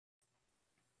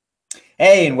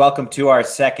Hey, and welcome to our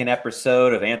second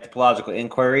episode of Anthropological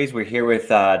Inquiries. We're here with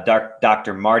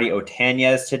Dr. Marty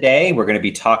Otañez today. We're going to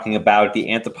be talking about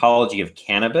the anthropology of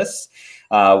cannabis,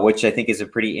 which I think is a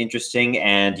pretty interesting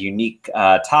and unique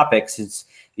topic, since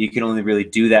you can only really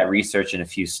do that research in a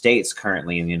few states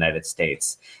currently in the United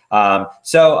States.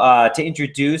 To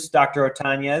introduce Dr.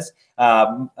 Otañez,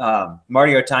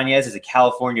 Marty Otañez is a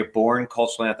California-born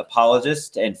cultural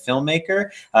anthropologist and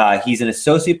filmmaker. He's an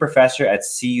associate professor at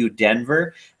CU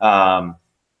Denver.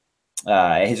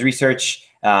 His research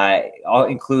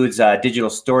includes digital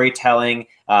storytelling,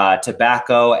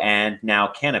 tobacco, and now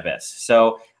cannabis.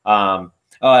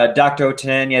 Dr.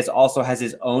 Otañez also has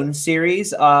his own series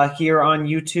here on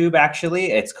YouTube,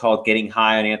 actually. It's called Getting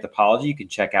High on Anthropology. You can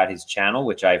check out his channel,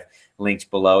 which I've linked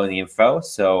below in the info.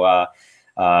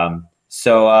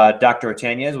 Dr.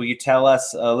 Otañez, will you tell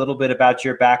us a little bit about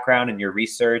your background and your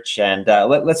research? And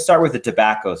let's start with the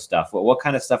tobacco stuff. What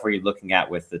kind of stuff were you looking at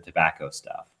with the tobacco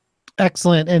stuff?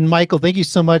 Excellent. And Michael, thank you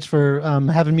so much for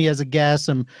having me as a guest.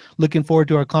 I'm looking forward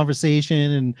to our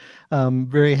conversation, and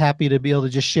very happy to be able to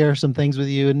just share some things with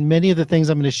you. And many of the things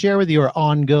I'm going to share with you are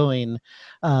ongoing.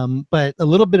 But a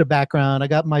little bit of background: I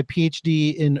got my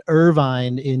PhD in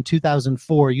Irvine in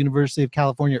 2004, University of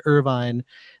California, Irvine.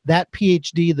 That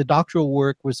PhD, the doctoral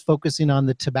work, was focusing on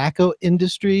the tobacco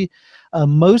industry,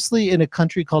 mostly in a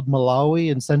country called Malawi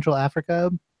in Central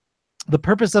Africa. The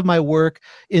purpose of my work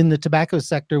in the tobacco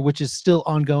sector, which is still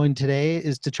ongoing today,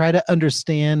 is to try to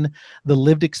understand the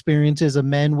lived experiences of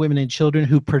men, women, and children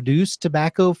who produce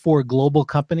tobacco for global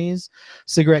companies,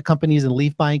 cigarette companies and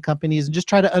leaf buying companies, and just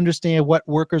try to understand what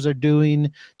workers are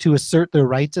doing to assert their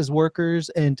rights as workers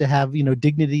and to have,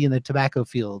 dignity in the tobacco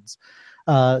fields.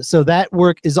 So that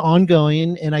work is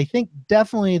ongoing, and I think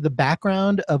definitely the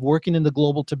background of working in the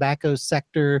global tobacco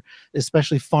sector,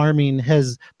 especially farming,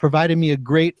 has provided me a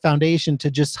great foundation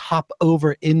to just hop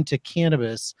over into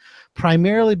cannabis,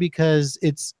 primarily because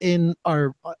it's in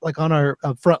our on our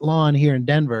front lawn here in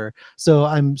Denver. So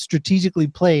I'm strategically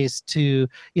placed to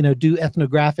do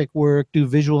ethnographic work, do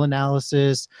visual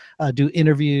analysis, do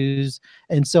interviews,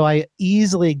 and so I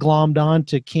easily glommed on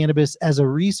to cannabis as a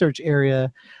research area.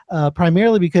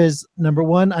 Primarily because, number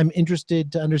one, I'm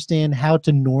interested to understand how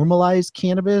to normalize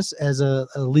cannabis as a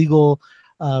legal,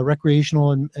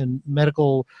 recreational, and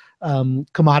medical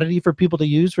commodity for people to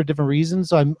use for different reasons.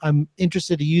 So I'm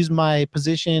interested to use my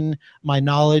position, my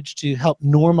knowledge, to help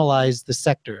normalize the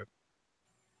sector.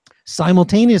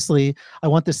 Simultaneously, I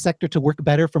want this sector to work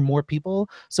better for more people.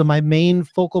 So my main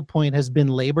focal point has been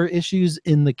labor issues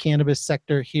in the cannabis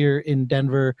sector here in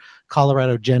Denver,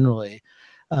 Colorado generally.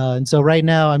 And so right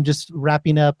now I'm just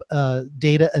wrapping up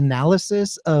data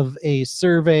analysis of a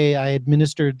survey I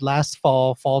administered last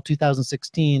fall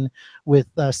 2016, with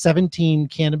 17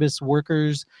 cannabis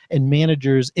workers and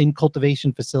managers in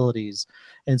cultivation facilities.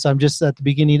 And so I'm just at the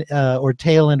beginning or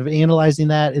tail end of analyzing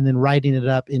that, and then writing it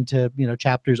up into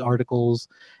chapters, articles,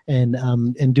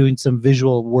 and doing some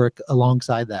visual work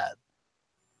alongside that.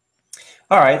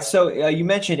 All right. So you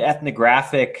mentioned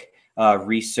ethnographic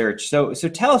research. So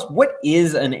tell us, what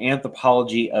is an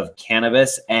anthropology of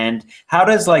cannabis, and how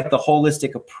does the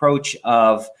holistic approach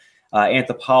of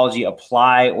anthropology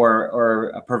apply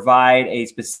or provide a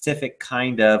specific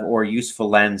kind of or useful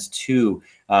lens to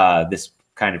this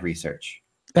kind of research?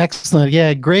 Excellent.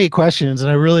 Yeah, great questions. And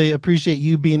I really appreciate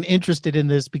you being interested in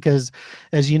this because,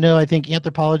 as you know, I think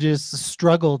anthropologists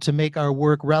struggle to make our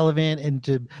work relevant and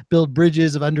to build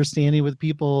bridges of understanding with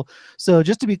people. So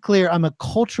just to be clear, I'm a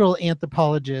cultural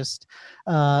anthropologist,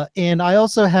 and I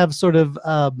also have sort of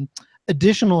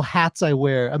additional hats I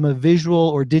wear. I'm a visual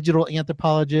or digital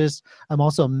anthropologist. I'm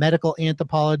also a medical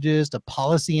anthropologist, a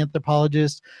policy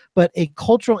anthropologist, but a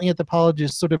cultural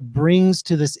anthropologist sort of brings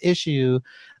to this issue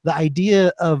the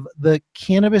idea of the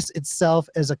cannabis itself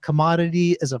as a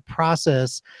commodity, as a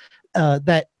process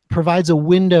that provides a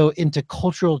window into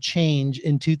cultural change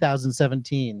in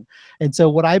 2017. And so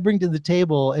what I bring to the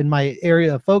table in my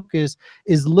area of focus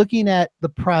is looking at the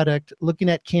product, looking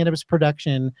at cannabis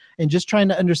production, and just trying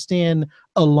to understand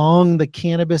along the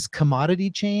cannabis commodity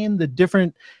chain, the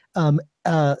different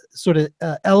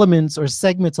elements or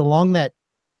segments along that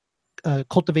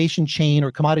cultivation chain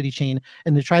or commodity chain,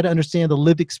 and to try to understand the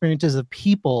lived experiences of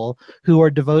people who are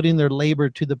devoting their labor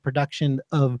to the production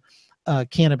of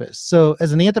cannabis. So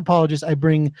as an anthropologist, I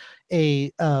bring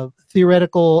a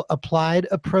theoretical applied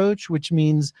approach, which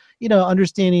means,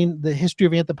 understanding the history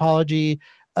of anthropology,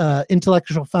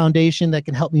 intellectual foundation that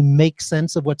can help me make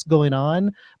sense of what's going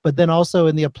on, but then also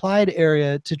in the applied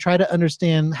area to try to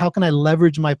understand how can I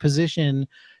leverage my position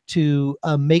to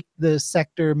make the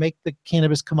sector, make the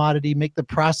cannabis commodity, make the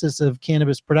process of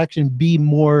cannabis production be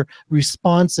more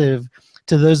responsive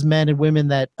to those men and women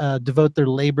that devote their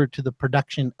labor to the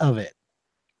production of it.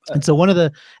 And so one of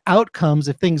the outcomes,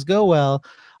 if things go well,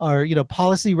 are,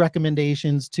 policy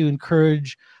recommendations to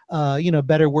encourage,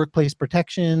 better workplace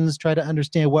protections, try to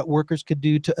understand what workers could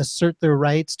do to assert their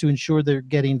rights to ensure they're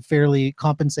getting fairly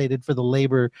compensated for the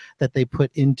labor that they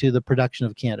put into the production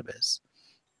of cannabis.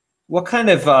 What kind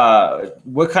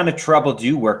of trouble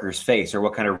do workers face, or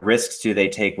what kind of risks do they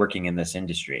take working in this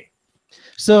industry?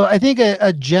 So I think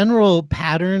a general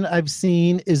pattern I've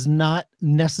seen is not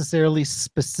necessarily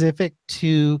specific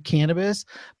to cannabis,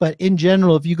 but in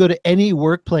general, if you go to any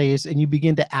workplace and you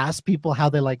begin to ask people how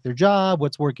they like their job,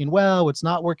 what's working well, what's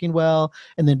not working well,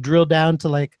 and then drill down to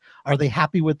like, are they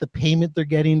happy with the payment they're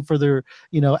getting for their,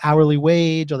 hourly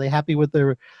wage? Are they happy with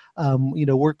their,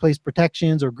 workplace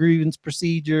protections or grievance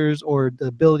procedures, or the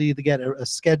ability to get a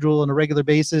schedule on a regular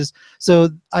basis? So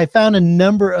I found a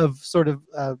number of sort of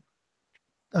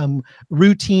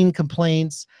routine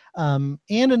complaints, and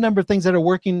a number of things that are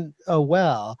working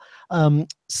well.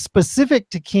 Specific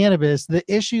to cannabis, the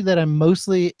issue that I'm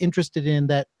mostly interested in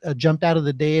that jumped out of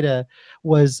the data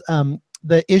was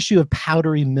the issue of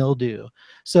powdery mildew.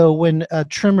 So when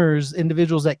trimmers,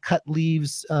 individuals that cut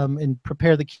leaves and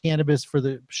prepare the cannabis for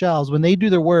the shells, when they do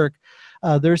their work,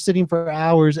 they're sitting for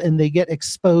hours and they get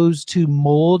exposed to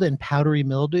mold and powdery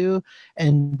mildew.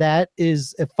 And that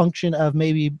is a function of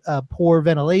maybe poor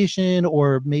ventilation,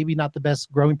 or maybe not the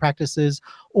best growing practices,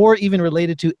 or even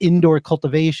related to indoor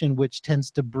cultivation, which tends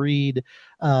to breed,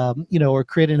 or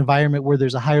create an environment where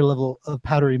there's a higher level of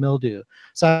powdery mildew.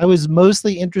 So I was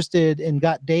mostly interested and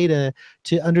got data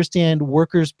to understand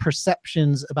workers'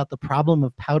 perceptions about the problem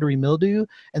of powdery mildew,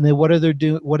 and then what are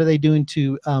they doing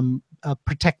to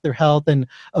protect their health and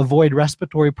avoid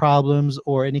respiratory problems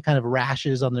or any kind of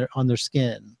rashes on their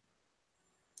skin.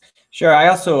 Sure. I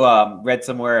also read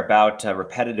somewhere about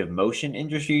repetitive motion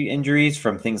injuries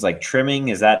from things like trimming.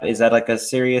 Is that like a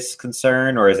serious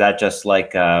concern, or is that just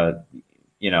like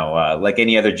like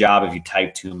any other job if you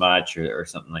type too much or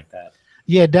something like that?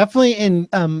 Yeah, definitely in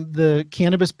the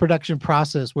cannabis production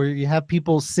process, where you have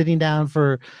people sitting down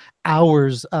for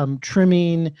hours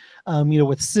trimming,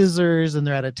 with scissors, and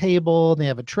they're at a table and they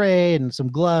have a tray and some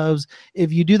gloves.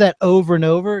 If you do that over and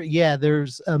over, yeah,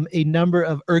 there's a number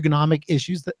of ergonomic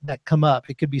issues that come up.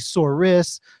 It could be sore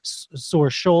wrists,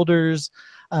 sore shoulders,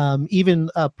 even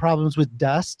problems with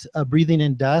dust, breathing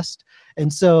in dust.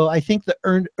 And so I think the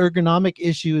ergonomic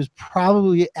issue is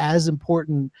probably as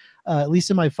important, at least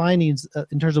in my findings,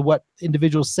 in terms of what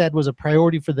individuals said was a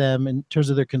priority for them in terms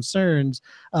of their concerns.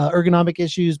 Ergonomic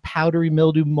issues, powdery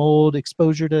mildew, mold,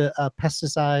 exposure to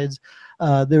pesticides.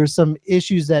 There were some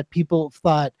issues that people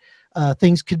thought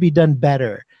things could be done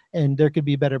better, and there could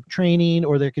be better training,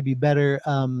 or there could be better,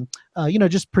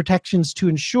 just protections to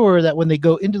ensure that when they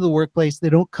go into the workplace, they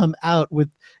don't come out with,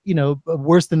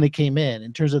 worse than they came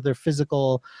in terms of their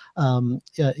physical,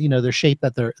 their shape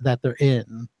that they're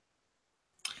in.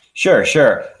 Sure.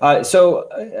 So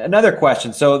another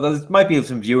question. So there might be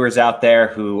some viewers out there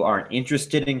who aren't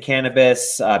interested in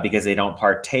cannabis because they don't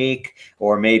partake,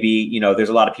 or maybe, there's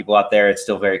a lot of people out there, it's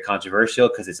still very controversial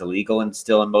because it's illegal and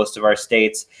still in most of our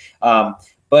states. And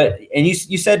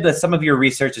you said that some of your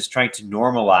research is trying to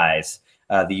normalize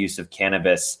the use of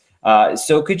cannabis.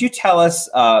 So could you tell us,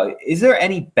 is there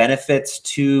any benefits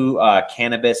to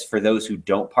cannabis for those who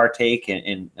don't partake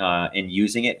in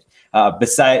using it?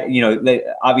 Besides,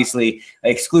 obviously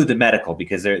exclude the medical,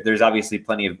 because there's obviously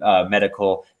plenty of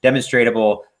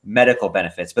demonstratable medical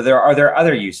benefits. But are there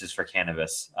other uses for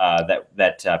cannabis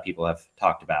that people have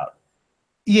talked about?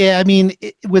 Yeah, I mean,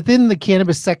 within the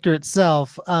cannabis sector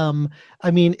itself,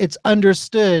 it's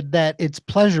understood that it's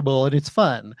pleasurable and it's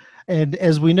fun. And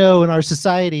as we know in our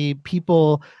society,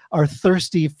 people are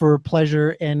thirsty for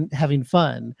pleasure and having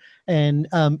fun. And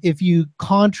if you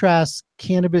contrast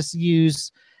cannabis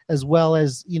use as well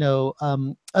as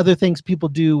other things people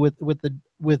do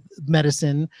with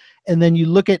medicine, and then you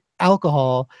look at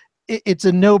alcohol, it's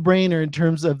a no-brainer in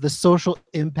terms of the social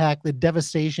impact, the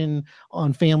devastation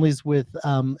on families with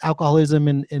alcoholism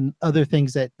and other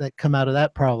things that come out of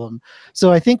that problem.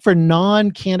 So I think for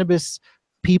non-cannabis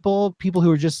people who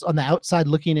are just on the outside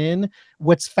looking in,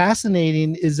 what's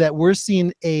fascinating is that we're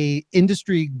seeing a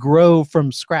industry grow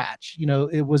from scratch.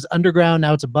 It was underground,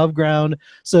 now it's above ground.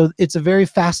 So it's a very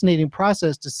fascinating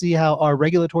process to see how our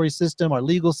regulatory system, our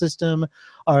legal system,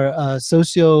 our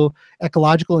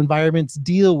socio-ecological environments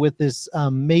deal with this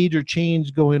major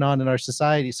change going on in our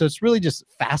society. So it's really just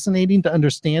fascinating to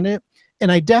understand it.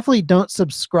 And I definitely don't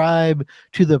subscribe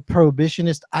to the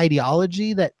prohibitionist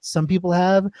ideology that some people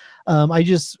have. I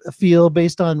just feel,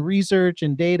 based on research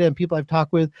and data and people I've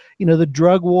talked with, the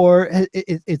drug war,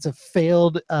 it's a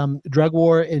failed drug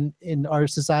war in our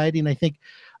society. And I think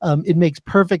it makes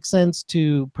perfect sense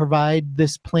to provide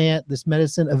this plant, this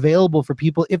medicine, available for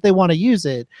people if they want to use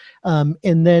it.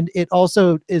 And then it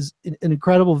also is an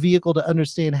incredible vehicle to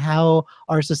understand how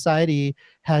our society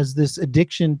has this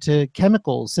addiction to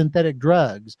chemicals, synthetic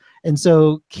drugs. And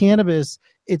so cannabis,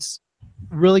 it's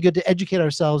really good to educate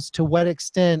ourselves to what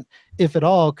extent, if at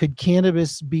all, could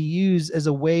cannabis be used as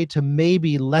a way to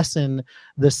maybe lessen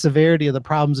the severity of the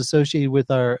problems associated with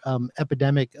our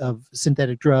epidemic of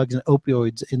synthetic drugs and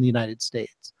opioids in the United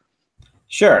States.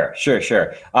 Sure.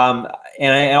 And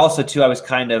I also, too, I was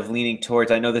kind of leaning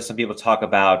towards, I know there's some people talk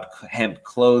about hemp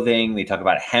clothing. They talk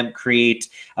about hempcrete,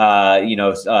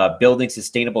 building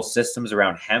sustainable systems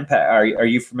around hemp. Are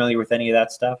you familiar with any of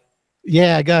that stuff?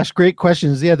 Yeah, gosh, great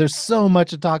questions. Yeah, there's so much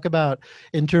to talk about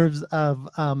in terms of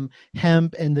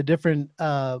hemp and the different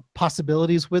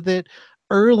possibilities with it.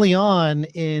 Early on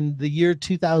in the year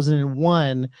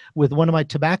 2001, with one of my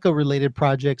tobacco-related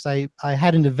projects, I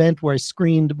had an event where I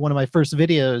screened one of my first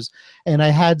videos, and I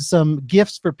had some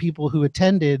gifts for people who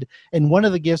attended, and one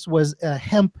of the gifts was a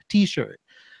hemp T-shirt.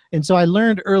 And so I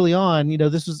learned early on,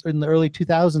 this was in the early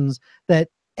 2000s, that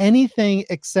anything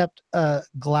except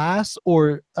glass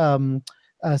or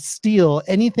steel,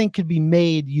 anything could be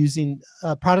made using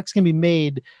products can be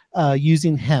made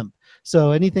using hemp.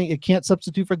 So anything, it can't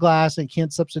substitute for glass, and it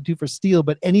can't substitute for steel,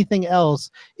 but anything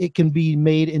else, it can be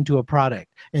made into a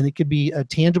product. And it could be a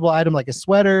tangible item like a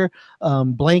sweater,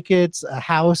 blankets, a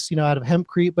house, out of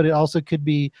hempcrete, but it also could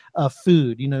be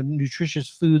food, nutritious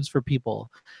foods for people.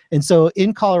 And so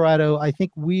in Colorado, I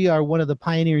think we are one of the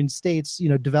pioneering states,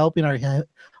 developing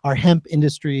our hemp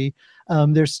industry.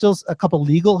 There's still a couple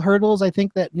legal hurdles, I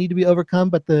think, that need to be overcome,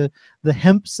 but the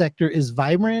hemp sector is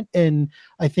vibrant, and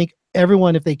I think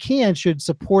everyone, if they can, should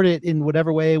support it in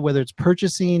whatever way, whether it's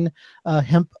purchasing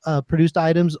hemp produced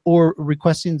items or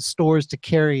requesting stores to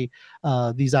carry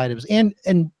these items. And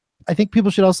I think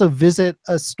people should also visit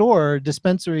a store,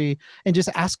 dispensary, and just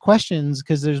ask questions,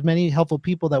 because there's many helpful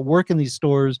people that work in these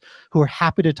stores who are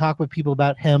happy to talk with people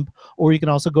about hemp. Or you can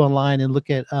also go online and look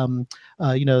at,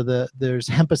 there's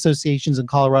hemp associations in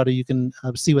Colorado. You can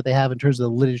see what they have in terms of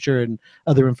the literature and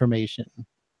other information.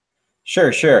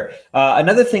 Sure.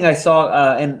 Another thing I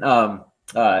saw,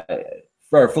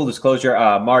 for full disclosure,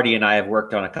 Marty and I have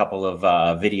worked on a couple of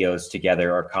videos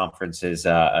together or conferences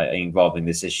involving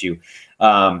this issue.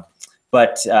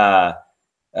 But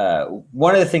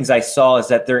one of the things I saw is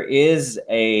that there is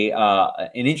an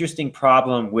interesting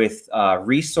problem with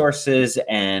resources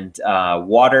and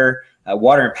water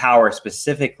and power,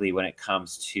 specifically when it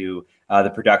comes to the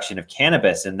production of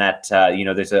cannabis, and that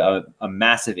there's a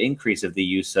massive increase of the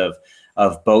use of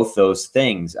both those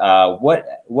things.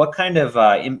 What kind of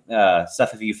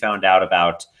stuff have you found out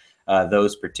about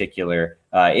those particular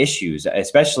issues?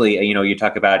 Especially, you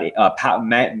talk about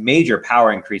major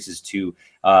power increases to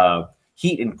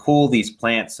heat and cool these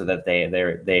plants so that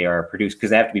they are produced, because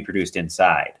they have to be produced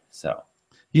inside. So.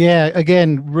 Yeah,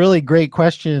 again, really great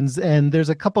questions. And there's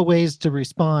a couple ways to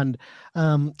respond.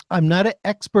 I'm not an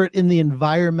expert in the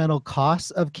environmental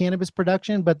costs of cannabis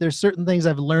production, but there's certain things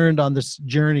I've learned on this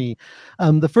journey.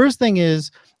 The first thing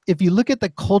is, if you look at the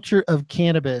culture of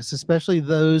cannabis, especially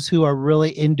those who are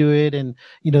really into it, and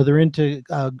they're into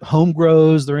home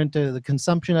grows, they're into the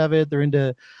consumption of it, they're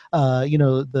into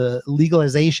the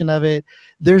legalization of it.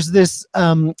 There's this,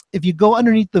 if you go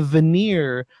underneath the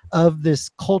veneer of this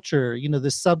culture,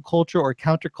 this subculture or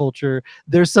counterculture,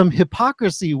 there's some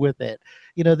hypocrisy with it.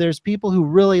 There's people who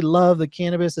really love the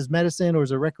cannabis as medicine or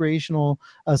as a recreational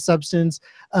substance.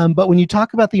 But when you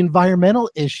talk about the environmental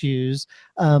issues,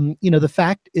 the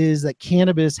fact is that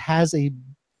cannabis has a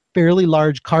fairly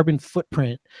large carbon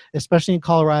footprint, especially in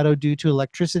Colorado, due to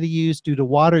electricity use, due to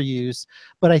water use.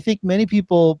 But I think many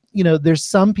people, there's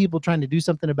some people trying to do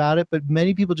something about it, but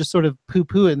many people just sort of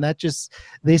poo-poo it, and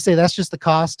they say that's just the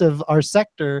cost of our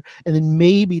sector, and then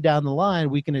maybe down the line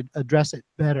we can address it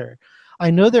better. I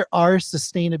know there are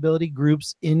sustainability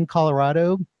groups in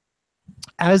Colorado,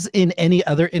 as in any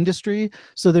other industry.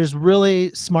 So there's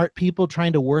really smart people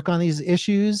trying to work on these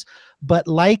issues. But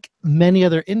like many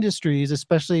other industries,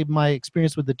 especially my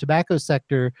experience with the tobacco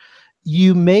sector,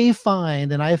 you may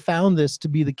find, and I found this to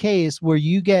be the case, where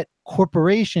you get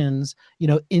corporations,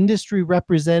 industry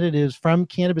representatives from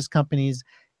cannabis companies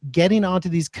getting onto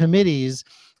these committees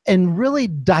and really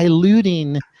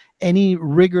diluting any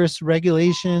rigorous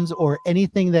regulations or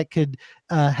anything that could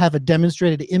have a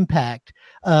demonstrated impact.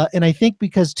 And I think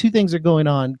because two things are going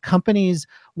on. Companies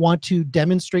want to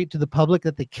demonstrate to the public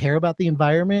that they care about the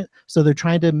environment, so they're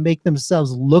trying to make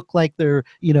themselves look like they're,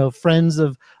 friends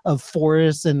of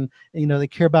forests, and they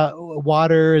care about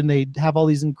water, and they have all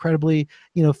these incredibly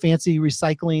fancy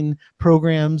recycling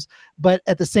programs. But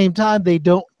at the same time, they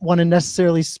don't want to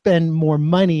necessarily spend more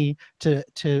money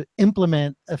to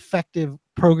implement effective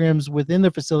programs within their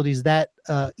facilities that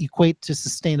equate to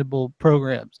sustainable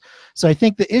programs. So I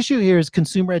think the issue here is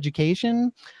consumer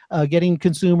education, getting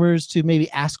consumers to maybe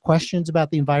ask questions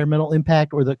about the environmental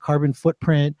impact or the carbon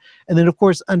footprint. And then, of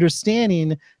course,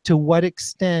 understanding to what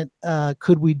extent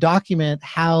could we document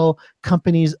how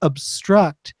companies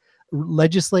obstruct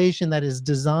legislation that is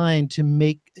designed to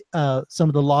make some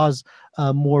of the laws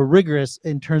more rigorous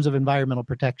in terms of environmental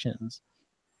protections.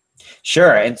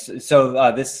 Sure. And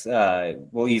so this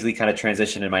will easily kind of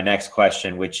transition to my next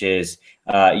question, which is,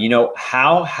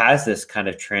 how has this kind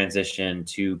of transition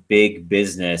to big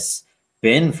business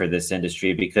been for this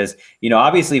industry? Because,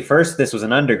 obviously first this was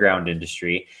an underground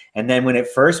industry. And then when it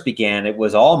first began, it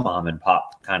was all mom and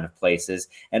pop kind of places.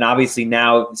 And obviously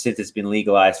now, since it's been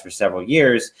legalized for several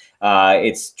years,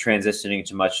 it's transitioning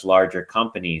to much larger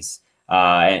companies.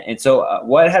 And so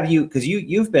what have you, because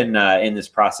you've been in this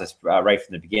process right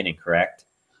from the beginning, correct?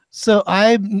 So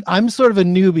I'm sort of a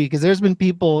newbie, because there's been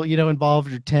people,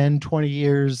 involved for 10, 20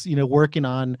 years, working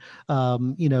on,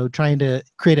 trying to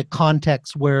create a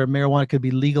context where marijuana could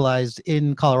be legalized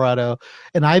in Colorado.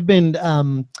 And I've been, to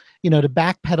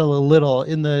backpedal a little,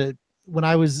 when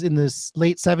I was in the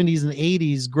late 70s and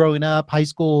 80s, growing up, high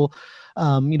school,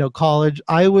 college,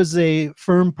 I was a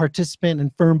firm participant and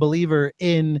firm believer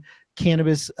in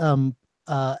cannabis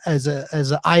as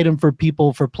an item for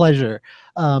people for pleasure.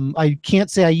 I can't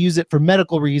say I use it for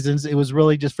medical reasons. It was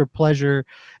really just for pleasure.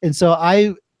 And so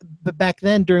but back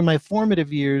then, during my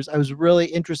formative years, I was really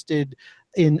interested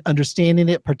in understanding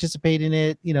it, participating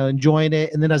in it, enjoying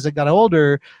it. And then as I got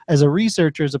older, as a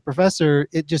researcher, as a professor,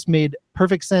 it just made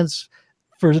perfect sense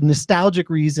for nostalgic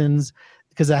reasons,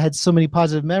 because I had so many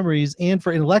positive memories, and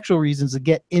for intellectual reasons, to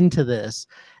get into this.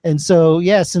 And so,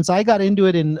 yeah, since I got into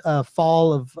it in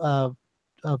fall of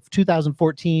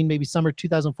 2014, maybe summer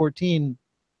 2014,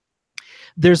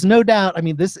 there's no doubt. I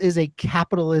mean, this is a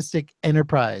capitalistic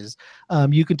enterprise.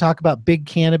 You can talk about big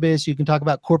cannabis, you can talk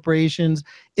about corporations.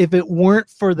 If it weren't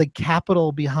for the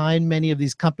capital behind many of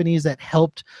these companies that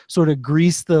helped sort of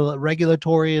grease the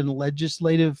regulatory and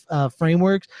legislative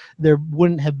frameworks, there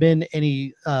wouldn't have been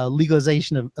any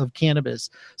legalization of cannabis.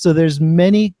 So there's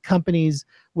many companies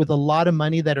with a lot of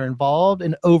money that are involved.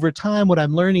 And over time, what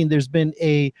I'm learning, there's been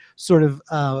a sort of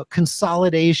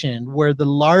consolidation where the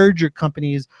larger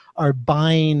companies are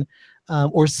buying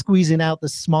or squeezing out the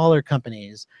smaller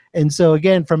companies. And so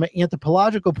again, from an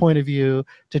anthropological point of view,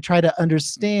 to try to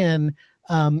understand,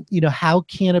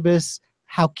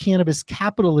 how cannabis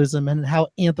capitalism and how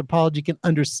anthropology can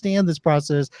understand this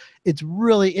process, it's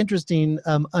really interesting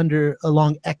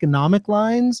along economic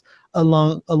lines,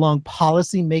 along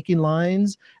policy making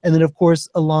lines, and then of course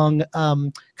along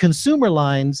consumer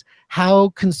lines, how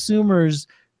consumers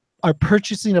are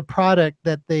purchasing a product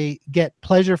that they get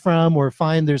pleasure from or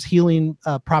find there's healing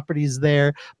properties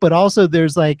there, but also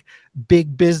there's like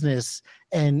big business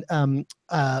and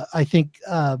I think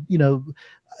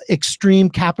extreme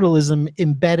capitalism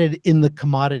embedded in the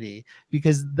commodity,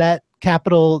 because that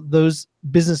capital, those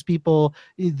business people,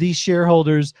 these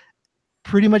shareholders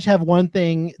pretty much have one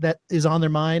thing that is on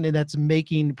their mind, and that's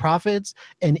making profits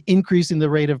and increasing the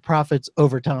rate of profits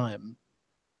over time.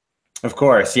 Of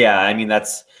course, yeah. I mean,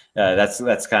 that's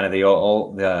kind of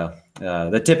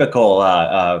the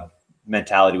typical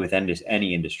mentality with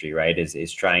any industry, right?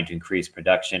 Is trying to increase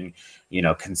production,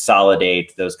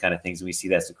 consolidate those kind of things. We see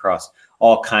this across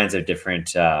all kinds of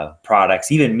different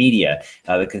products, even media.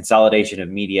 The consolidation of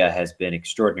media has been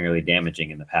extraordinarily damaging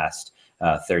in the past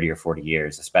 30 or 40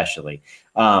 years, especially.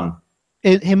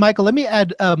 Hey, Michael, let me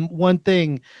add one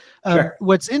thing. Sure.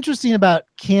 What's interesting about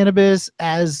cannabis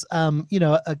as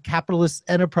a capitalist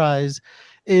enterprise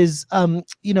is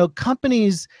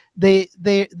companies,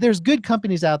 there's good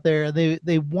companies out there.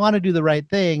 They want to do the right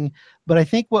thing, but I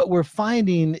think what we're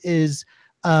finding is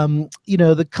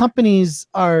the companies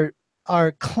are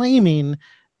claiming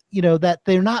that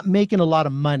they're not making a lot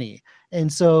of money.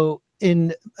 And so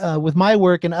with my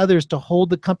work and others, to hold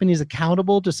the companies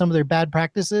accountable to some of their bad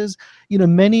practices,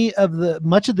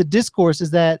 much of the discourse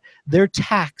is that they're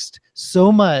taxed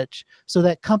so much so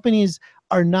that companies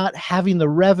are not having the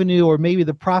revenue or maybe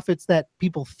the profits that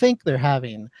people think they're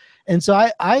having. And so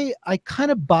I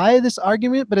kind of buy this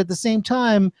argument, but at the same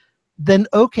time, then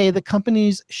okay, the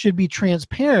companies should be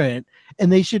transparent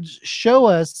and they should show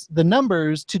us the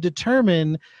numbers to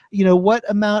determine, what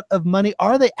amount of money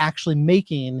are they actually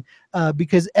making,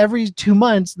 because every 2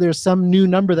 months there's some new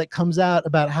number that comes out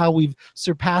about how we've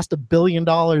surpassed $1 billion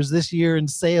this year in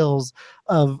sales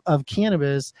of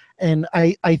cannabis. And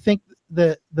I think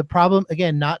the problem,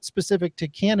 again, not specific to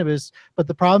cannabis, but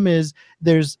the problem is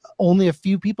there's only a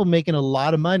few people making a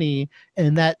lot of money,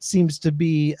 and that seems to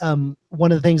be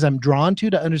one of the things I'm drawn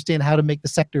to understand how to make the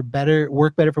sector better,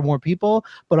 work better for more people,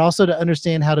 but also to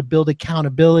understand how to build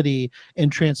accountability and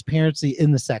transparency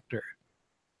in the sector.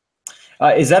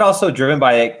 Is that also driven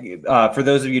by, for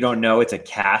those of you who don't know, it's a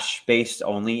cash-based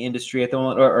only industry at the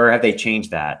moment, or have they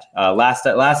changed that? Last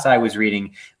I was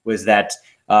reading was that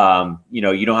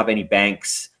you don't have any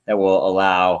banks that will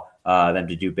allow them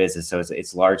to do business, so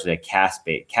it's largely a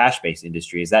cash-based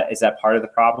industry. Is that part of the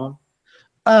problem?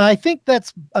 I think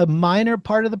that's a minor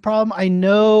part of the problem. I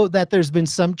know that there's been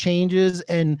some changes,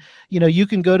 and you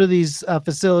can go to these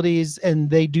facilities and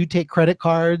they do take credit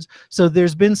cards. So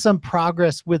there's been some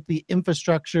progress with the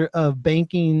infrastructure of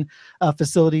banking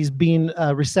facilities being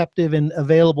receptive and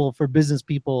available for business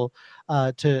people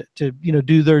to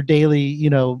do their daily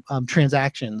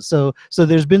transactions. So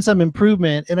there's been some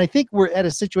improvement, and I think we're at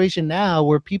a situation now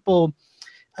where people,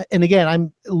 and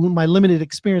again, my limited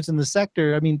experience in the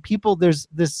sector, I mean, there's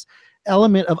this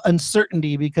element of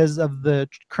uncertainty because of the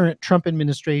current Trump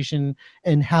administration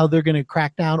and how they're going to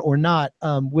crack down or not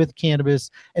with cannabis,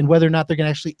 and whether or not they're going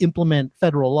to actually implement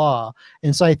federal law.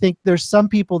 And so I think there's some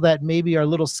people that maybe are a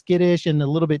little skittish and a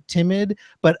little bit timid,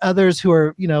 but others who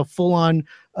are full on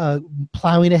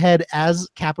plowing ahead as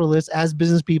capitalists, as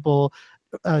business people,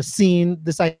 seeing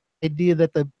this idea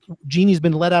that the genie's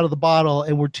been let out of the bottle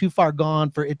and we're too far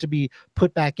gone for it to be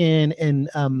put back in and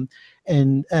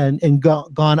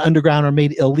gone underground or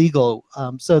made illegal.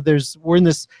 So we're in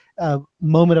this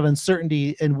moment of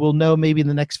uncertainty, and we'll know maybe in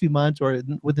the next few months or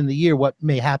within the year what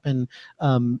may happen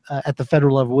at the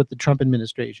federal level with the Trump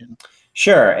administration.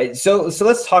 Sure. So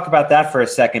let's talk about that for a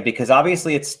second, because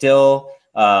obviously it's still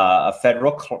a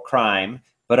federal crime,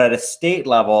 but at a state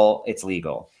level, it's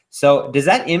legal. So does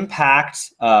that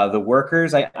impact the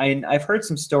workers? I've heard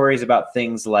some stories about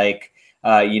things like,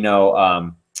 even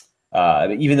though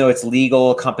it's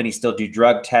legal, companies still do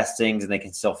drug testings and they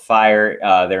can still fire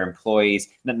their employees.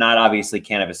 Not obviously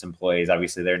cannabis employees.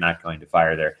 Obviously, they're not going to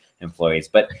fire their employees.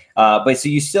 But so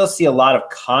you still see a lot of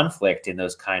conflict in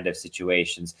those kind of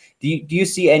situations. Do you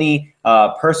see any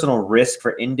personal risk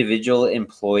for individual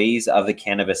employees of the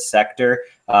cannabis sector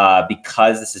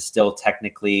because this is still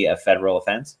technically a federal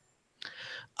offense?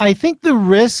 I think the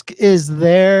risk is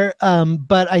there,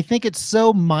 but I think it's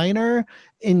so minor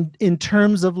in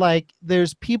terms of, like,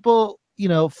 there's people,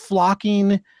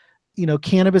 flocking,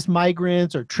 cannabis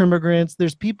migrants or trimmigrants.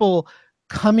 There's people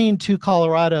coming to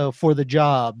Colorado for the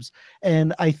jobs.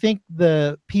 And I think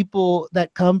the people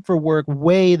that come for work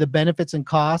weigh the benefits and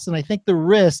costs. And I think the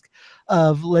risk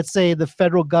of, let's say, the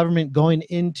federal government going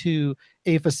into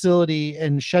a facility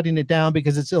and shutting it down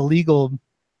because it's illegal,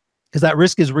 because that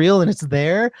risk is real and it's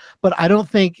there. But I don't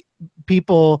think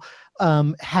people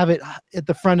have it at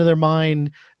the front of their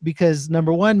mind, because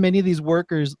number one, many of these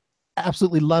workers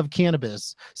absolutely love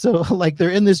cannabis. So like, they're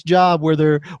in this job where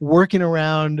they're working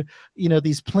around,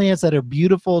 these plants that are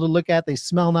beautiful to look at, they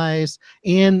smell nice,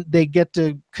 and they get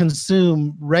to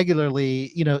consume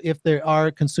regularly, if there are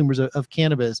consumers of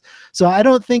cannabis. So I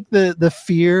don't think the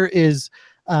fear is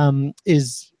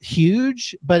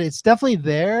huge, but it's definitely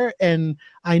there. And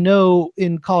I know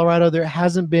in Colorado there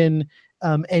hasn't been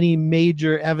any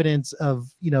major evidence of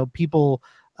people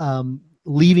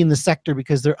leaving the sector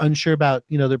because they're unsure about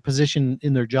their position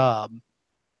in their job.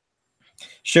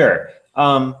 Sure.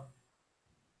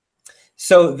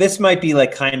 So this might be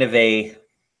like kind of a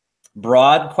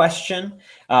broad question,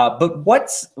 but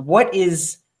what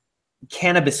is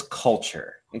cannabis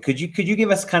culture? And could you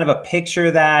give us kind of a picture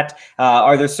of that?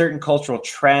 Are there certain cultural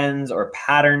trends or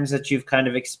patterns that you've kind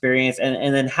of experienced?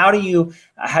 And then how do you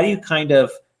kind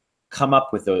of come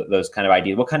up with those kind of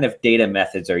ideas? What kind of data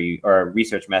methods or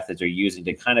research methods are you using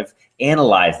to kind of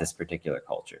analyze this particular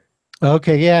culture?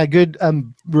 Okay, yeah, good.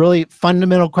 Really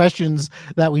fundamental questions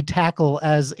that we tackle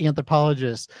as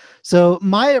anthropologists. So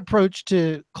my approach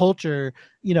to culture,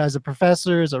 as a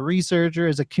professor, as a researcher,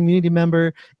 as a community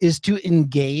member, is to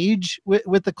engage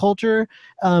with the culture.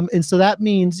 And so that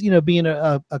means, being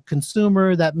a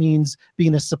consumer, that means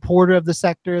being a supporter of the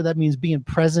sector, that means being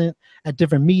present at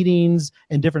different meetings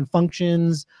and different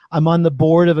functions. I'm on the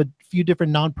board of a few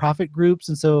different nonprofit groups,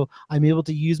 and so I'm able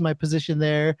to use my position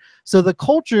there. So the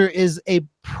culture is a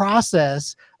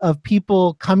process of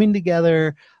people coming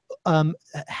together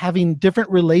having different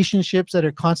relationships that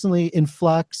are constantly in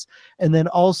flux, and then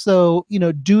also,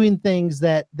 doing things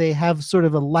that they have sort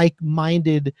of a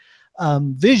like-minded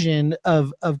vision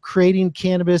of creating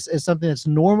cannabis as something that's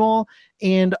normal,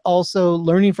 and also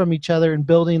learning from each other and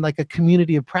building like a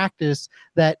community of practice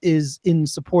that is in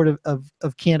support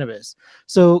of cannabis.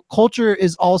 So culture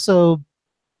is also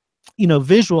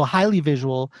visual, highly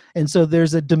visual. And so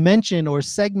there's a dimension or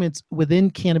segments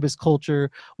within cannabis culture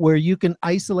where you can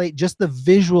isolate just the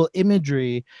visual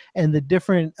imagery and the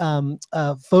different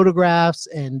photographs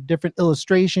and different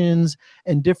illustrations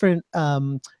and different,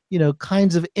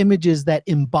 kinds of images that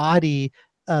embody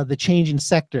the changing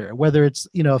sector, whether it's,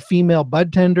 a female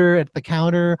bud tender at the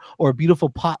counter or a beautiful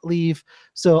pot leaf.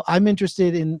 So I'm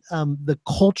interested in the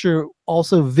culture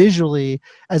also visually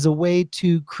as a way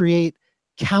to create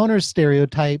counter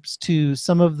stereotypes to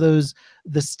some of the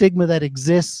stigma that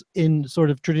exists in sort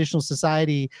of traditional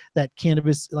society, that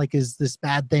cannabis like is this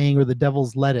bad thing or the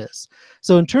devil's lettuce.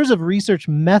 So in terms of research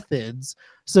methods,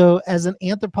 so as an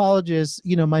anthropologist,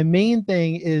 my main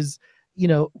thing is,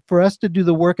 for us to do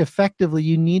the work effectively,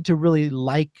 you need to really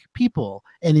like people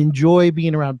and enjoy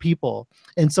being around people.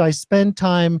 And so I spend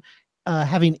time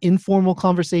having informal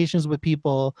conversations with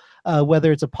people,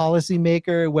 whether it's a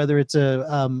policymaker, whether it's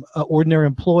a ordinary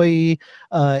employee,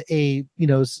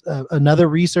 another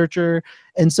researcher.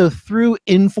 And so through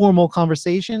informal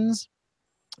conversations,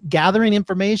 gathering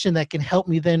information that can help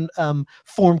me then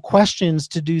form questions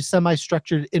to do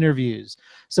semi-structured interviews.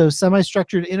 So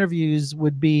semi-structured interviews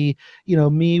would be,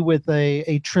 me with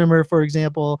a trimmer, for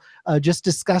example, just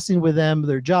discussing with them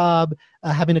their job,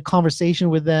 having a conversation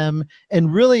with them.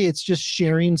 And really it's just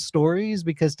sharing stories,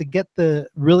 because to get the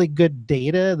really good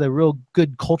data, the real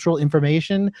good cultural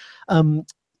information,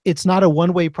 it's not a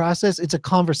one-way process. It's a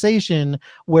conversation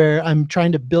where I'm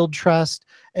trying to build trust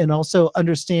and also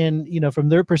understand, from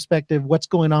their perspective, what's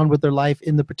going on with their life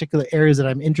in the particular areas that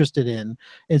I'm interested in.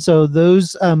 And so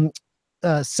those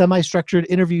semi-structured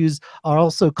interviews are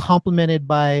also complemented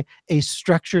by a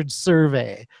structured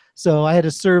survey. So I had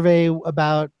a survey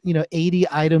about 80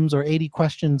 items or 80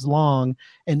 questions long,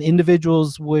 and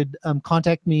individuals would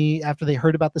contact me after they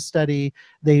heard about the study.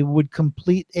 They would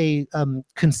complete a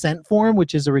consent form,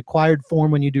 which is a required form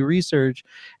when you do research,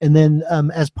 and then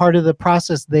as part of the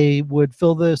process, they would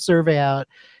fill the survey out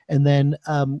and then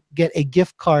get a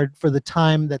gift card for the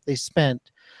time that they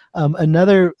spent.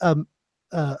 Another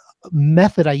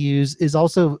method I use is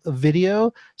also a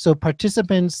video. So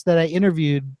participants that I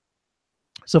interviewed,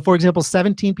 so for example,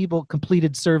 17 people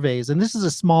completed surveys, and this is a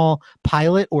small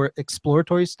pilot or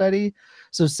exploratory study.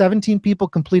 So 17 people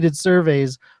completed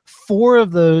surveys. 4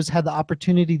 of those had the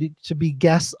opportunity to be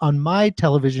guests on my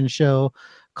television show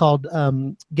called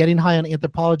Getting High on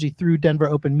Anthropology through Denver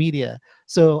Open Media.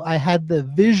 So I had the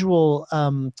visual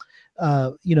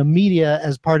media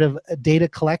as part of a data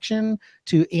collection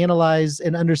to analyze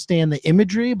and understand the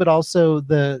imagery, but also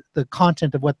the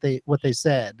content of what they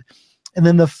said. And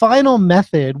then the final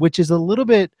method, which is a little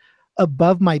bit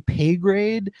above my pay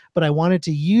grade, but I wanted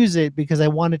to use it because I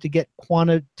wanted to get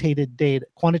quantitative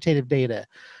data.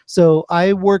 So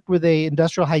I worked with a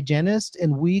industrial hygienist,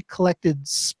 and we collected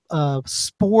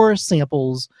spore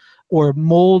samples or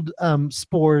mold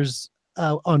spores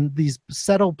on these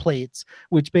settle plates,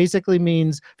 which basically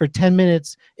means for 10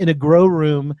 minutes in a grow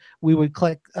room, we would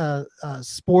collect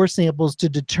spore samples to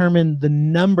determine the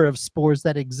number of spores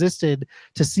that existed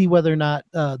to see whether or not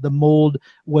the mold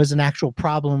was an actual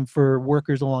problem for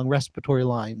workers along respiratory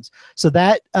lines. So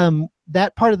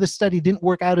that part of the study didn't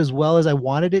work out as well as I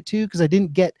wanted it to, because I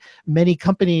didn't get many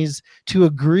companies to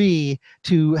agree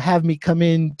to have me come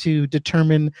in to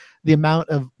determine the amount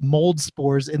of mold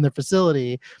spores in the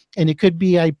facility. And it could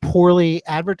be I poorly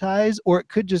advertised, or it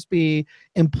could just be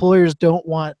employers don't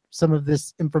want some of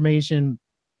this information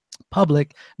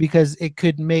public because it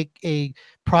could make a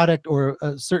product or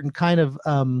a certain kind of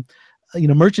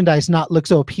merchandise not look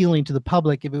so appealing to the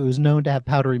public if it was known to have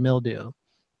powdery mildew.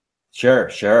 Sure.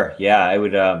 Yeah, I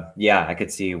would. Yeah, I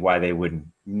could see why they wouldn't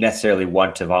necessarily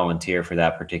want to volunteer for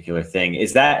that particular thing.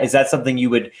 Is that something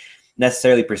you would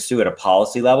necessarily pursue at a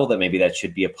policy level, that maybe that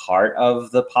should be a part of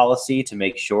the policy to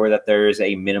make sure that there's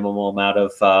a minimal amount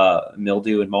of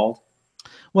mildew and mold?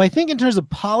 Well, I think in terms of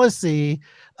policy,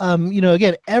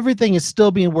 again, everything is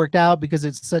still being worked out because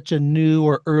it's such a new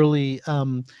or early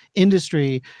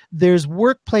industry. There's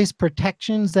workplace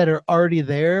protections that are already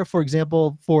there, for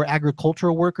example, for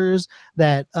agricultural workers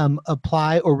that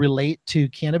apply or relate to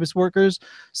cannabis workers.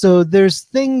 So there's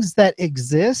things that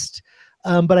exist,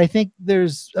 but I think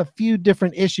there's a few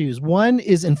different issues. One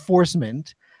is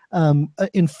enforcement.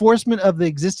 Enforcement of the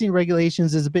existing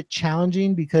regulations is a bit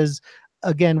challenging because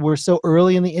again, we're so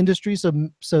early in the industry, so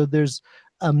there's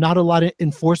not a lot of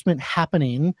enforcement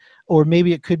happening, or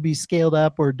maybe it could be scaled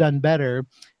up or done better.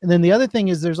 And then the other thing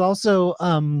is there's also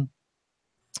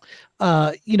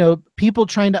people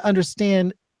trying to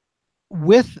understand,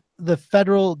 with the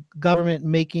federal government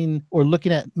making or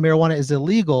looking at marijuana as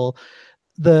illegal,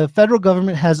 the federal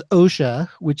government has OSHA,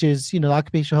 which is, the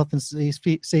Occupational Health and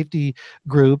Safety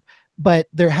Group, but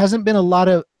there hasn't been a lot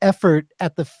of effort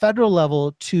at the federal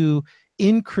level to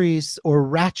increase or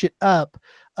ratchet up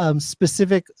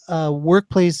specific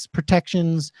workplace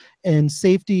protections and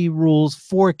safety rules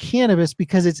for cannabis,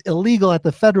 because it's illegal at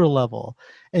the federal level.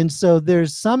 And so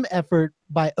there's some effort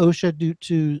by OSHA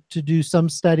to do some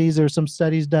studies, or some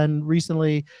studies done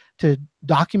recently to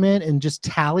document and just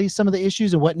tally some of the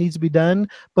issues and what needs to be done.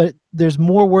 But there's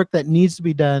more work that needs to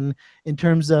be done in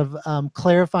terms of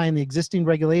clarifying the existing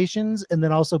regulations, and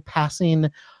then also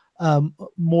passing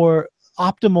more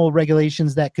optimal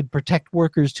regulations that could protect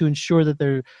workers to ensure that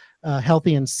they're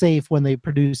healthy and safe when they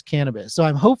produce cannabis. So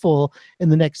I'm hopeful in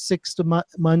the next 6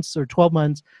 months or 12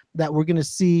 months that we're going to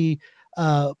see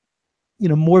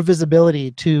more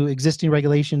visibility to existing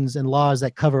regulations and laws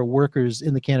that cover workers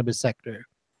in the cannabis sector.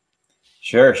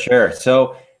 Sure.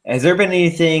 So has there been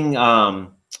anything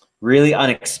really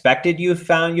unexpected you've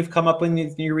come up with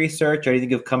in your research, or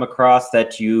anything you've come across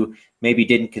that you maybe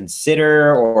didn't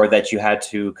consider, or that you had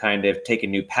to kind of take a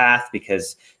new path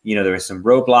because, there were some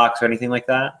roadblocks or anything like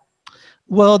that?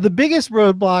 Well, the biggest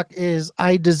roadblock is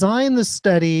I designed the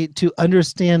study to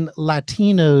understand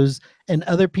Latinos and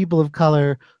other people of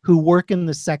color who work in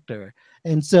the sector.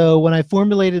 And so when I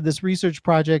formulated this research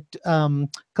project a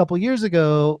couple years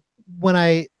ago, when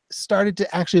I started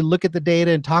to actually look at the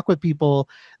data and talk with people,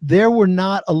 there were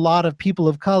not a lot of people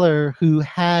of color who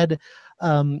had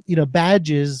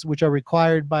badges, which are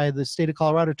required by the state of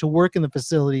Colorado to work in the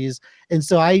facilities. And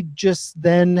so I just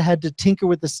then had to tinker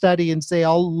with the study and say,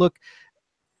 I'll look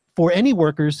for any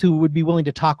workers who would be willing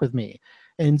to talk with me.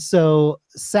 And so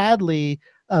sadly,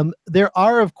 there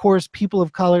are, of course, people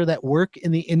of color that work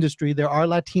in the industry. There are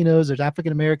Latinos, there's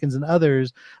African Americans and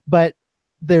others, but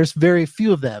there's very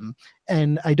few of them.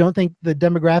 And I don't think the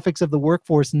demographics of the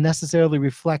workforce necessarily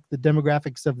reflect the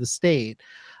demographics of the state.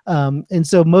 And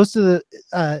so most of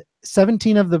the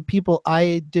 17 of the people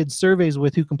I did surveys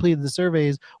with who completed the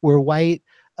surveys were white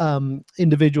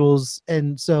individuals.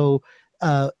 And so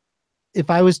if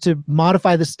I was to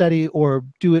modify the study or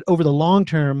do it over the long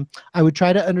term, I would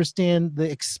try to understand the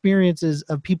experiences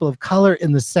of people of color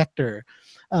in the sector,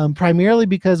 primarily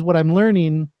because what I'm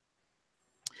learning,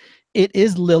 it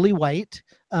is lily white.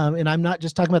 And I'm not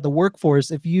just talking about the workforce.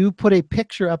 If you put a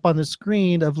picture up on the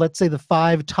screen of, let's say, the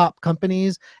 5 top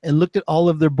companies and looked at all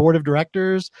of their board of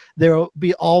directors, there will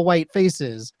be all white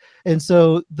faces. And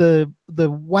so the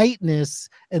whiteness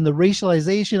and the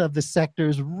racialization of the sector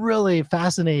is really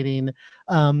fascinating.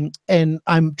 And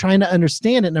I'm trying to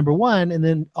understand it, number one, and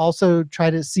then also try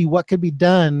to see what could be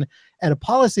done at a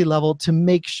policy level to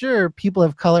make sure people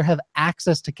of color have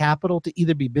access to capital to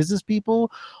either be business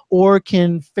people or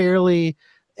can fairly,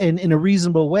 in a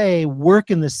reasonable way, work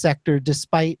in the sector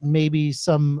despite maybe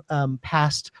some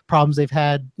past problems they've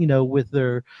had, with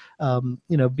their,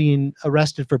 being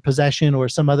arrested for possession or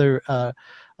some other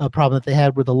problem that they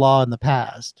had with the law in the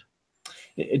past.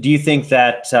 Do you think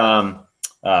that,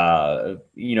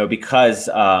 because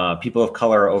people of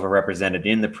color are overrepresented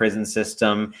in the prison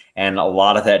system, and a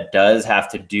lot of that does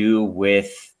have to do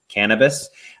with cannabis,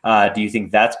 do you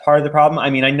think that's part of the problem?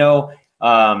 I mean, I know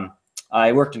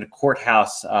I worked in a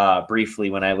courthouse briefly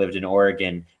when I lived in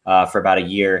Oregon for about a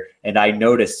year, and I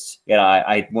noticed,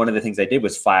 one of the things I did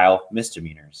was file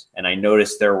misdemeanors, and I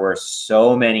noticed there were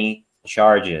so many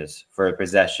charges for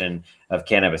possession of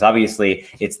cannabis. Obviously,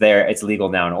 it's legal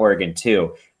now in Oregon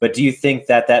too. But do you think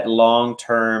that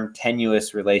long-term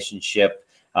tenuous relationship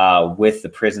with the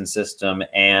prison system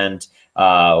and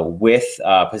with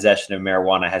possession of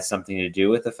marijuana has something to do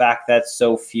with the fact that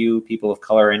so few people of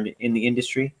color in the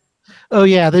industry? Oh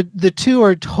yeah, the two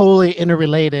are totally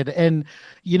interrelated. And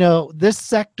this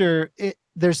sector,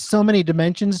 there's so many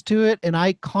dimensions to it, and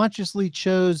I consciously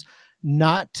chose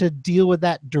not to deal with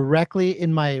that directly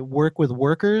in my work with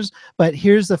workers. But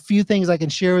here's a few things I can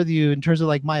share with you in terms of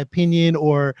like my opinion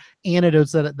or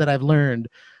anecdotes that I've learned.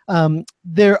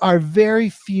 There are very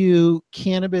few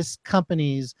cannabis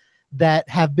companies that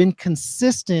have been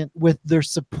consistent with their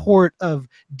support of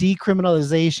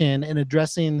decriminalization and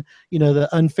addressing, the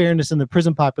unfairness in the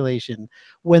prison population.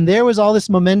 When there was all this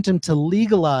momentum to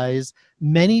legalize,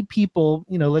 many people,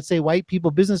 let's say white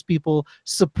people, business people,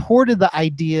 supported the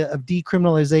idea of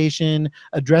decriminalization,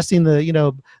 addressing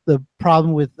the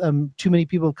problem with too many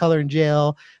people of color in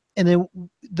jail. and then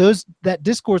that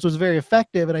discourse was very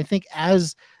effective. And I think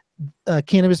as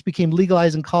cannabis became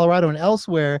legalized in Colorado and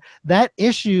elsewhere, that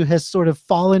issue has sort of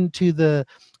fallen to the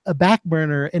a back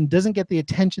burner and doesn't get the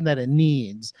attention that it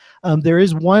needs. There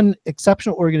is one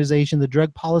exceptional organization, the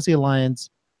Drug Policy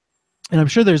Alliance, and I'm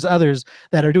sure there's others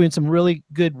that are doing some really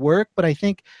good work, but I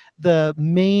think the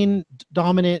main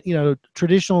dominant,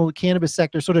 traditional cannabis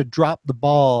sector sort of dropped the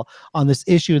ball on this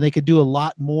issue, and they could do a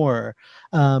lot more.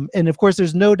 And of course,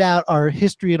 there's no doubt our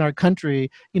history in our country,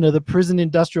 the prison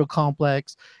industrial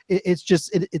complex,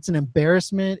 it's an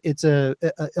embarrassment. It's a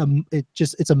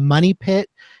money pit.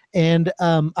 And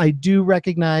I do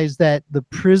recognize that the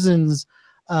prisons,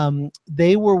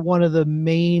 they were one of the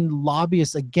main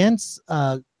lobbyists against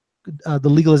the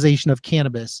legalization of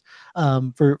cannabis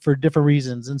for different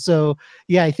reasons. And so,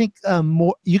 yeah, I think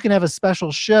you can have a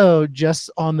special show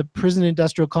just on the prison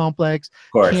industrial complex,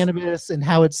 cannabis, and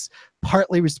how it's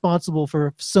partly responsible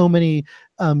for so many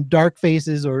dark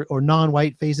faces or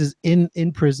non-white faces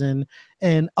in prison.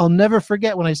 And I'll never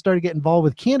forget when I started getting involved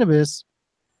with cannabis,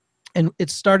 and it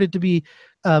started to be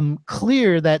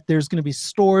clear that there's going to be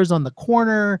stores on the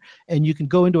corner and you can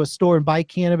go into a store and buy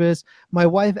cannabis. My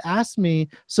wife asked me,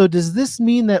 so does this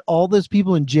mean that all those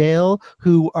people in jail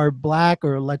who are Black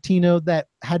or Latino that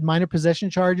had minor possession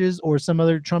charges or some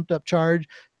other trumped up charge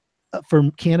for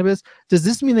cannabis, does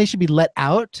this mean they should be let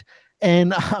out?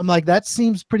 And I'm like, that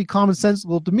seems pretty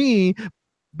commonsensical to me,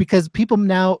 because people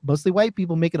now, mostly white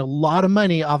people, making a lot of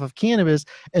money off of cannabis,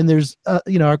 and there's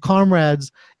our comrades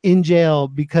in jail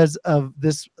because of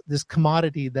this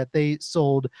commodity that they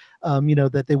sold,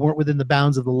 that they weren't within the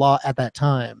bounds of the law at that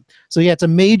time. So yeah, it's a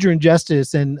major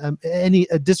injustice, and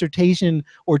a dissertation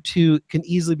or two can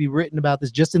easily be written about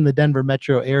this just in the Denver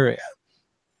metro area.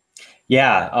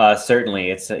 Yeah, certainly.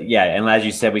 It's and as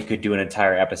you said, we could do an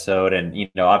entire episode, and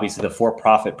obviously the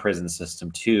for-profit prison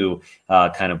system too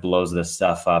kind of blows this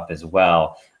stuff up as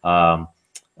well.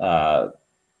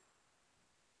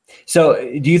 So,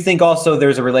 do you think also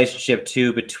there's a relationship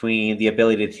too between the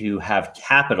ability to have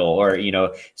capital, or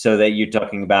so that you're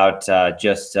talking about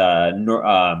just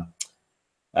normal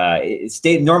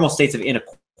states of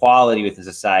inequality within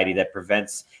society that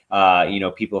prevents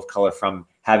people of color from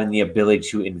having the ability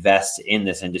to invest in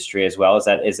this industry as well?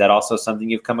 Is that also something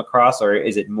you've come across, or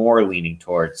is it more leaning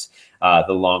towards the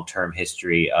long-term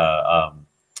history of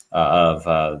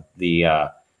the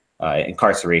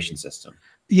incarceration system?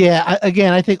 Yeah,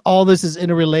 again, I think all this is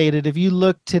interrelated. If you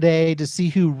look today to see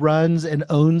who runs and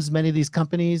owns many of these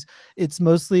companies, it's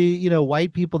mostly,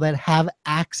 white people that have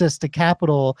access to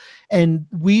capital. And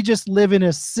we just live in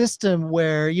a system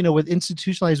where, with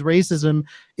institutionalized racism,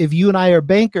 if you and I are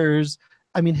bankers,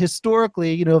 I mean,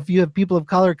 historically, if you have people of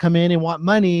color come in and want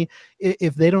money,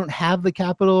 if they don't have the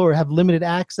capital or have limited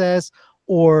access,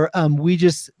 or we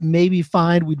just maybe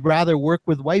find we'd rather work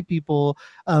with white people,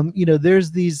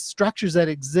 there's these structures that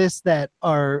exist that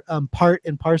are part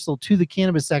and parcel to the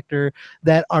cannabis sector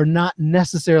that are not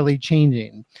necessarily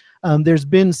changing. There's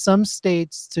been some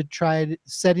states to try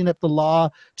setting up the law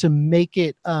to make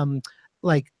it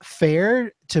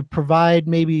fair, to provide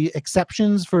maybe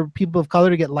exceptions for people of color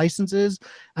to get licenses.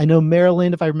 I know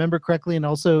Maryland, if I remember correctly, and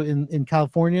also in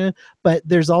California, but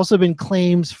there's also been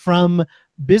claims from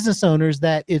business owners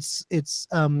that it's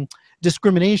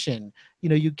discrimination.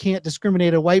 You can't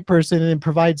discriminate a white person and then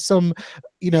provide some,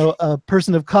 a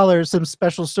person of color some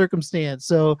special circumstance.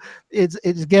 So it's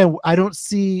again, I don't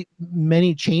see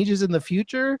many changes in the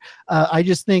future. I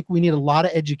just think we need a lot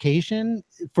of education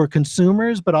for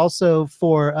consumers, but also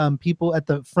for people at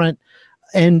the front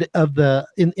end of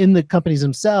in the companies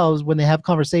themselves, when they have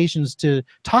conversations to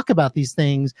talk about these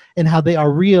things and how they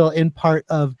are real and part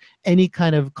of any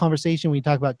kind of conversation when you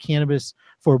talk about cannabis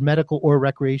for medical or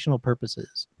recreational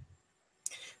purposes.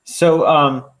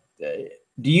 So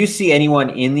do you see anyone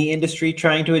in the industry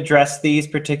trying to address these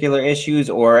particular issues,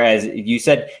 or, as you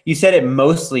said it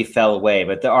mostly fell away,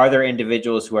 but are there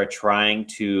individuals who are trying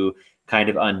to kind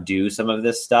of undo some of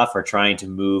this stuff, or trying to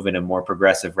move in a more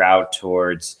progressive route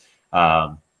towards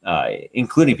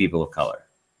including people of color?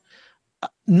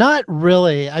 Not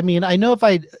really. I mean, I know if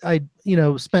I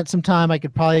spent some time, I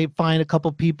could probably find a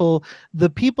couple people. The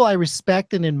people I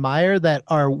respect and admire that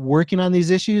are working on these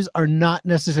issues are not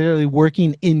necessarily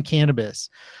working in cannabis.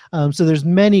 So there's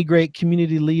many great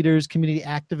community leaders, community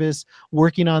activists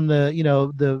working on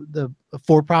the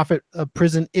for-profit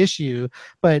prison issue.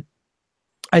 But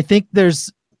I think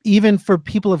there's, even for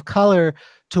people of color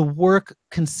to work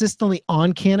consistently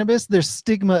on cannabis, there's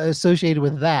stigma associated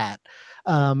with that.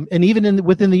 And even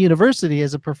within the university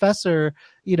as a professor,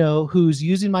 who's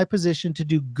using my position to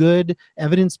do good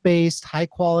evidence-based, high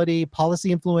quality,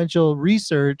 policy influential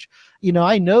research,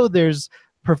 I know there's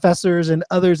professors and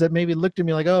others that maybe looked at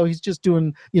me like, oh, he's just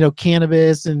doing,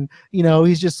 cannabis, and,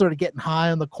 he's just sort of getting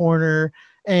high on the corner.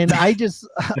 And I just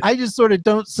sort of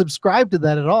don't subscribe to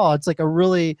that at all. It's like a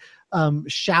really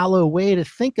shallow way to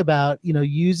think about,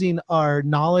 using our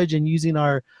knowledge and using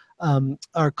our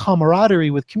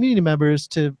camaraderie with community members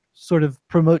to sort of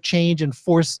promote change and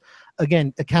force,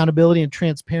 again, accountability and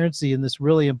transparency in this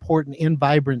really important and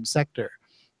vibrant sector.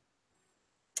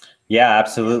 Yeah,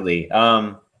 absolutely.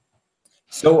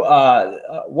 So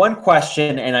one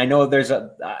question, and I know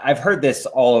I've heard this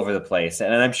all over the place,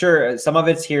 and I'm sure some of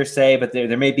it's hearsay, but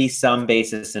there may be some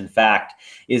basis in fact,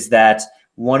 is that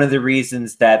one of the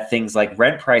reasons that things like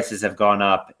rent prices have gone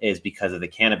up is because of the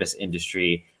cannabis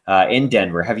industry in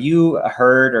Denver. Have you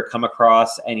heard or come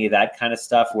across any of that kind of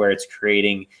stuff where it's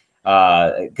creating,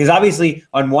 because obviously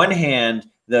on one hand,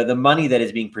 the money that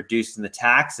is being produced and the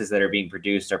taxes that are being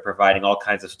produced are providing all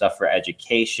kinds of stuff for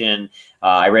education.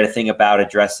 I read a thing about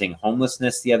addressing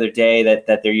homelessness the other day,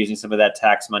 that they're using some of that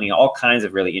tax money, all kinds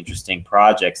of really interesting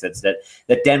projects that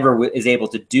Denver is able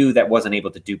to do that wasn't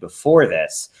able to do before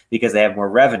this because they have more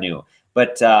revenue.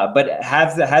 But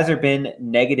has there been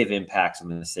negative impacts on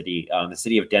the city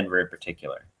of Denver in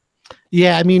particular?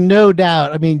 Yeah, I mean, no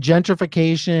doubt. I mean,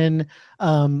 gentrification,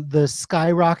 the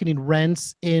skyrocketing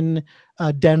rents in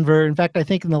Denver. In fact, I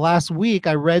think in the last week,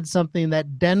 I read something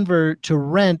that Denver to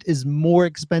rent is more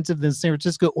expensive than San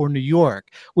Francisco or New York,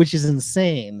 which is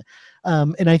insane.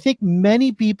 And I think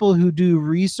many people who do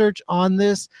research on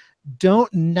this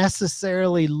don't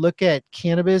necessarily look at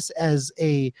cannabis as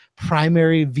a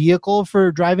primary vehicle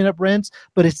for driving up rents,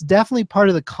 but it's definitely part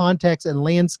of the context and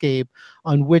landscape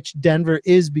on which Denver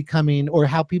is becoming, or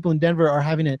how people in Denver are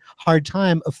having a hard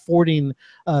time affording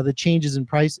the changes in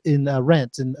price in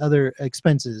rents and other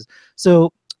expenses.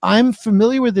 So I'm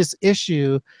familiar with this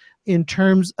issue in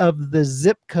terms of the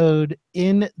zip code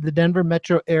in the Denver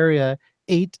metro area,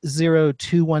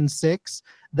 80216.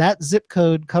 That zip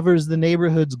code covers the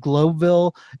neighborhoods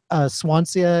Globeville,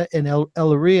 Swansea, and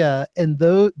Elleria, and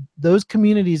those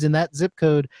communities in that zip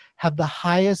code have the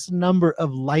highest number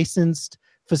of licensed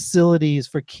facilities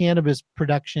for cannabis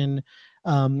production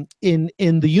in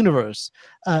the universe.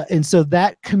 And so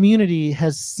that community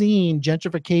has seen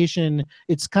gentrification.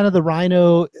 It's kind of the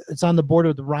Rhino, it's on the border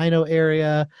of the Rhino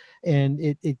area, and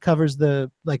it covers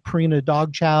the like Purina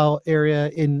dog chow area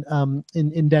in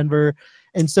Denver.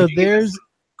 And so there's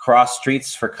cross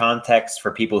streets for context for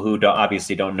people who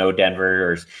obviously don't know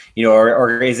Denver,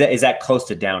 or is that close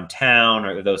to downtown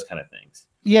or those kind of things?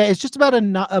 Yeah, it's just about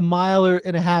a mile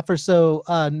and a half or so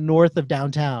north of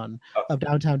downtown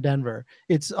Denver.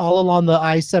 It's all along the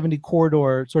I-70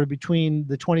 corridor, sort of between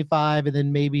the 25 and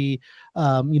then maybe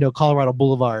Colorado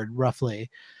Boulevard, roughly.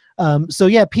 So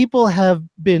yeah, people have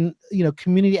been,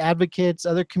 community advocates,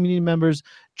 other community members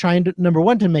trying to, number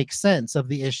one, to make sense of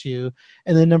the issue.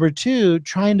 And then number two,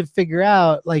 trying to figure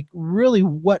out like really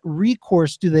what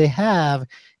recourse do they have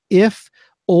if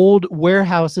old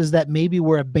warehouses that maybe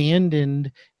were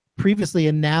abandoned previously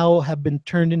and now have been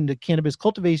turned into cannabis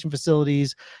cultivation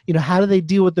facilities, how do they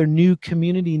deal with their new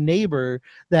community neighbor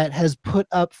that has put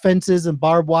up fences and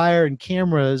barbed wire and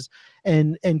cameras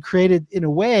and created in a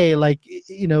way like,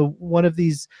 one of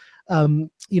these,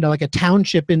 like a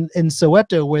township in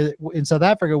Soweto, where in South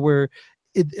Africa, where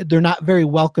they're not very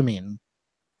welcoming.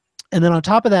 And then on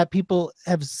top of that, people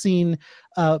have seen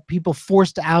people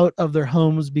forced out of their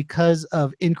homes because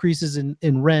of increases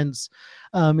in rents.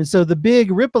 And so the big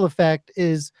ripple effect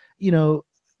is,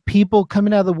 people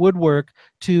coming out of the woodwork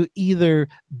to either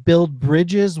build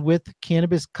bridges with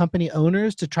cannabis company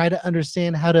owners to try to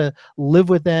understand how to live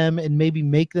with them and maybe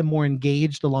make them more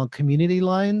engaged along community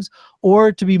lines,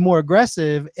 or to be more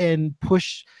aggressive and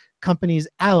push companies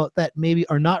out that maybe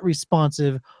are not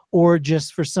responsive, or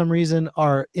just for some reason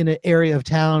are in an area of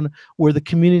town where the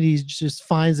community just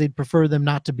finds they'd prefer them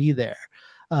not to be there.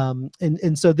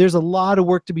 And so there's a lot of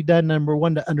work to be done, number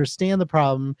one, to understand the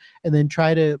problem, and then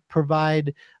try to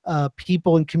provide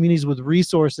people and communities with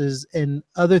resources and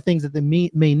other things that they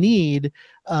may need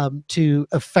to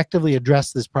effectively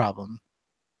address this problem.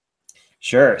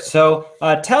 Sure. So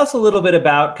tell us a little bit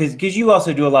about, because you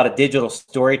also do a lot of digital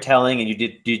storytelling, and you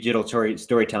did digital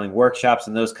storytelling workshops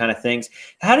and those kind of things.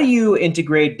 How do you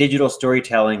integrate digital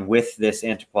storytelling with this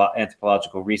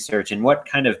anthropological research, and what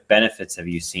kind of benefits have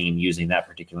you seen using that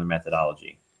particular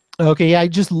methodology? Okay, yeah, I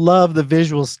just love the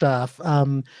visual stuff.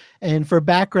 And for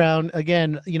background,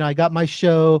 again, I got my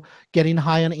show, Getting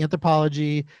High on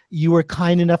Anthropology. You were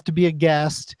kind enough to be a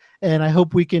guest, and I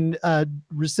hope we can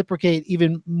reciprocate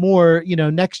even more,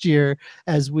 next year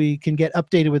as we can get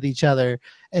updated with each other.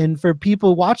 And for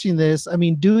people watching this, I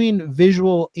mean, doing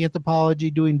visual anthropology,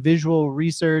 doing visual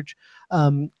research,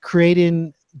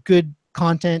 creating good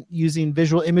content using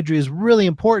visual imagery is really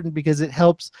important, because it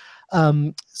helps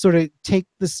sort of take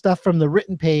the stuff from the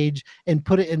written page and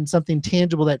put it in something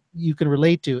tangible that you can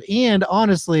relate to. And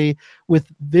honestly, with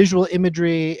visual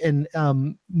imagery and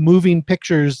moving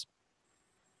pictures,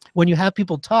 when you have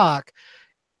people talk,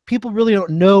 people really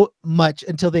don't know much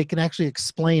until they can actually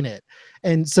explain it.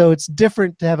 And so it's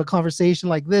different to have a conversation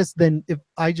like this than if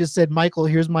I just said, Michael,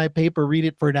 here's my paper, read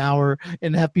it for an hour,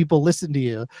 and have people listen to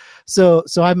you. So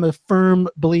I'm a firm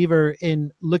believer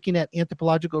in looking at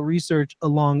anthropological research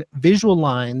along visual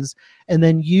lines, and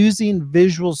then using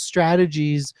visual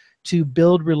strategies to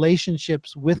build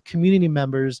relationships with community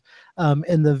members.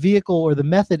 And the vehicle or the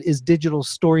method is digital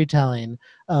storytelling,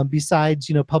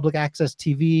 besides, public access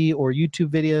TV or YouTube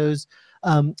videos,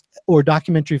 or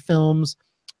documentary films.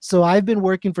 So I've been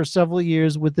working for several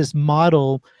years with this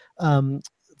model,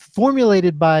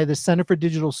 formulated by the Center for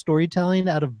Digital Storytelling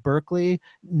out of Berkeley,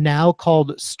 now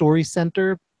called Story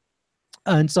Center.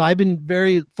 And so I've been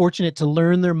very fortunate to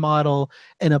learn their model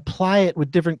and apply it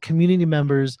with different community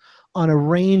members on a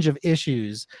range of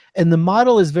issues. And the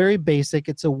model is very basic.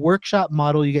 It's a workshop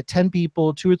model. You get 10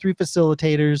 people, 2 or 3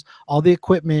 facilitators, all the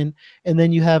equipment, and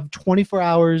then you have 24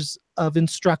 hours of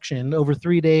instruction over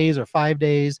 3 days or 5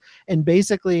 days. And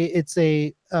basically it's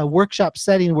a workshop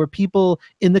setting where people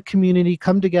in the community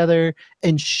come together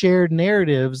and share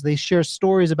narratives. They share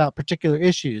stories about particular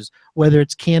issues, whether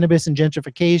it's cannabis and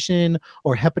gentrification,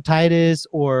 or hepatitis,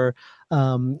 or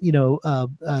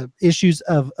issues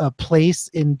of place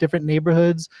in different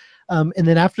neighborhoods. And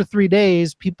then after 3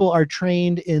 days, people are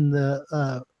trained in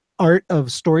the art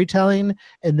of storytelling,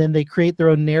 and then they create their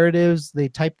own narratives. They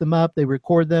type them up, they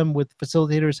record them with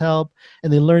facilitators' help,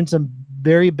 and they learn some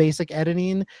very basic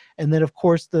editing. And then, of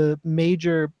course, the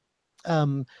major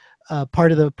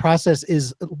part of the process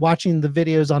is watching the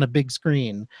videos on a big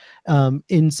screen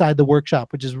inside the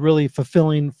workshop, which is really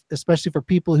fulfilling, especially for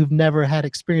people who've never had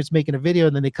experience making a video,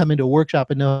 and then they come into a workshop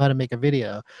and know how to make a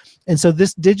video. And so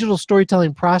this digital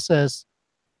storytelling process,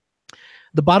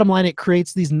 the bottom line, it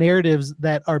creates these narratives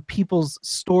that are people's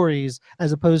stories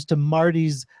as opposed to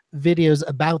Marty's videos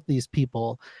about these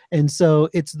people. And so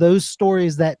it's those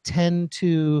stories that tend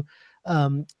to,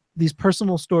 these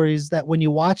personal stories that when you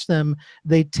watch them,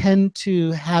 they tend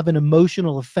to have an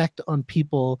emotional effect on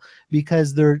people,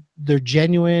 because they're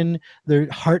genuine, they're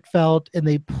heartfelt, and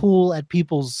they pull at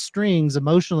people's strings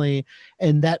emotionally.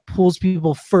 And that pulls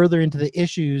people further into the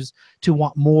issues to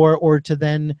want more, or to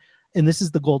then, and this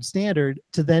is the gold standard,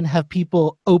 to then have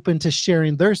people open to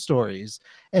sharing their stories.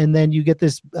 And then you get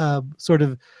this sort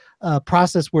of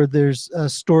process where there's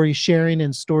story sharing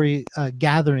and story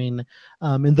gathering.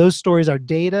 And those stories are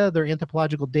data, they're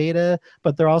anthropological data,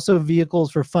 but they're also vehicles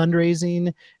for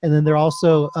fundraising. And then they're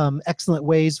also excellent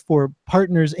ways for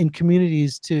partners in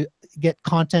communities to get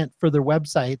content for their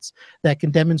websites that can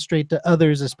demonstrate to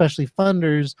others, especially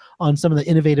funders, on some of the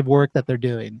innovative work that they're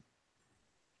doing.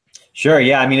 Sure.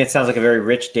 Yeah. I mean, it sounds like a very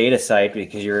rich data site,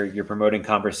 because you're promoting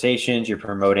conversations, you're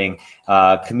promoting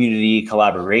community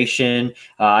collaboration.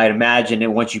 I'd imagine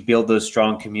that once you build those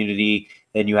strong community,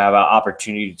 then you have an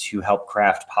opportunity to help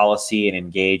craft policy and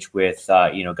engage with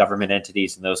government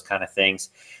entities and those kind of things.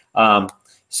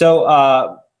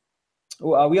 So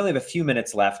we only have a few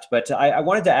minutes left, but I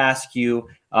wanted to ask you,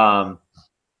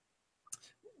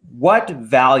 what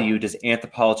value does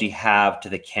anthropology have to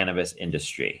the cannabis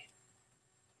industry?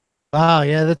 Wow,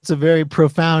 yeah, that's a very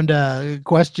profound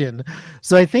question.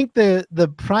 So I think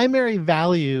the primary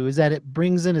value is that it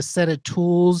brings in a set of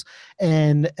tools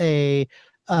and a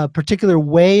particular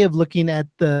way of looking at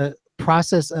the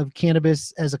process of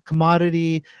cannabis as a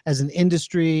commodity, as an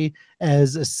industry,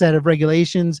 as a set of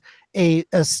regulations, a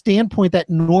standpoint that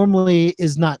normally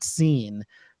is not seen.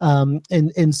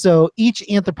 And so each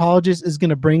anthropologist is going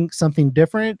to bring something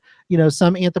different.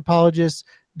 Some anthropologists,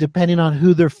 depending on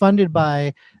who they're funded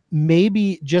by,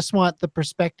 maybe just want the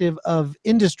perspective of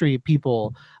industry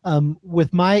people.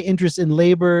 With my interest in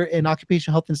labor and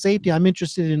occupational health and safety, I'm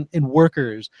interested in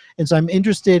workers. And so I'm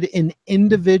interested in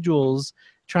individuals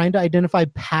trying to identify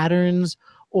patterns,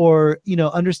 or,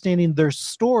 understanding their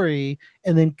story,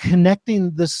 and then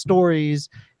connecting the stories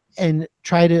and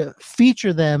try to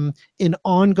feature them in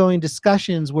ongoing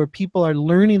discussions where people are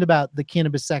learning about the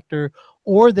cannabis sector,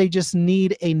 or they just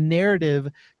need a narrative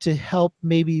to help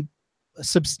maybe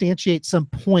substantiate some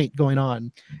point going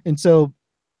on. And so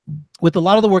with a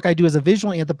lot of the work I do as a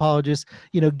visual anthropologist,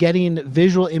 getting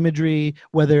visual imagery,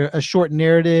 whether a short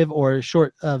narrative or a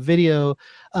short video,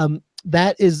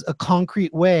 that is a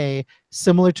concrete way,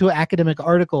 similar to an academic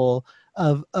article,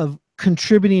 of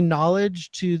contributing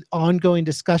knowledge to ongoing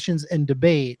discussions and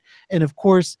debate. And of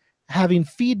course, having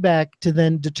feedback to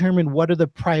then determine what are the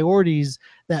priorities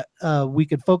that we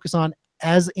could focus on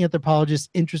as anthropologists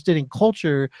interested in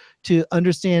culture, to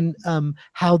understand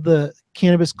how the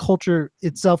cannabis culture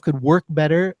itself could work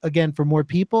better, again, for more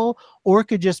people, or it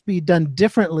could just be done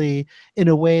differently in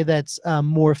a way that's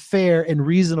more fair and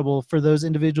reasonable for those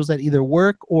individuals that either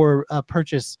work or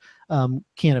purchase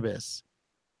cannabis.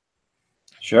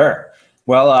 Sure.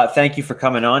 Well, thank you for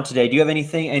coming on today. Do you have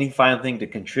any final thing to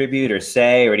contribute or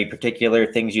say, or any particular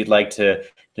things you'd like to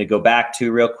go back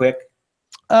to real quick?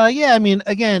 Yeah, I mean,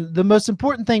 again, the most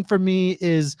important thing for me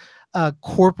is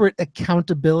corporate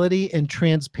accountability and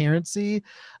transparency.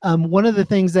 One of the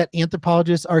things that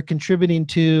anthropologists are contributing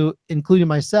to, including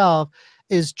myself,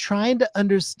 is trying to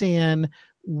understand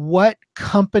what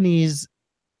companies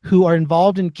who are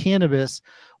involved in cannabis,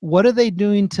 what are they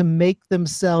doing to make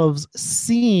themselves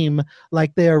seem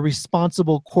like they are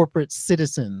responsible corporate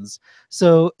citizens?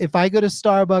 So if I go to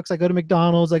Starbucks, I go to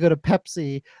McDonald's, I go to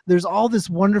Pepsi, there's all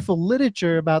this wonderful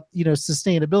literature about,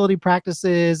 sustainability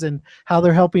practices and how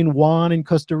they're helping Juan in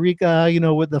Costa Rica,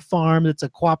 with the farm that's a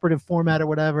cooperative format or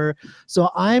whatever. So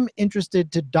I'm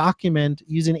interested to document,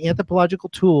 using anthropological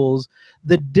tools,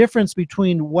 the difference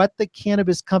between what the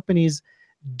cannabis companies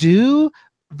do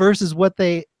versus what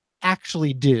they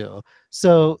actually do.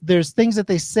 So there's things that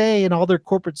they say in all their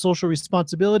corporate social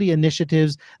responsibility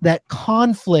initiatives that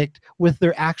conflict with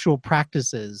their actual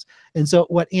practices. And so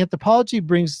what anthropology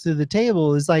brings to the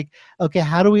table is like, okay,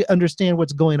 how do we understand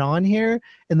what's going on here?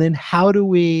 And then how do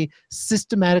we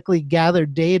systematically gather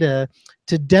data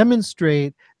to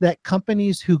demonstrate that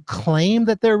companies who claim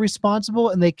that they're responsible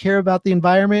and they care about the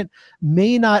environment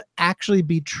may not actually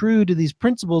be true to these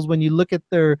principles when you look at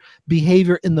their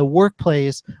behavior in the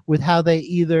workplace, with how they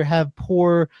either have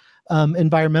poor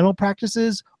environmental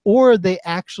practices, or they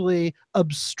actually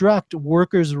obstruct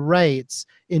workers' rights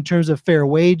in terms of fair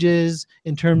wages,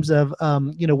 in terms of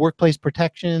workplace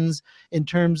protections, in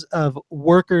terms of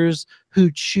workers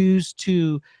who choose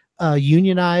to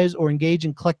unionize or engage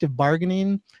in collective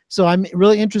bargaining. So I'm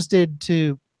really interested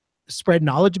to spread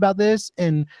knowledge about this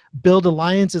and build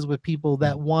alliances with people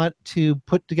that want to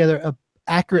put together a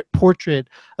accurate portrait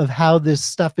of how this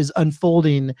stuff is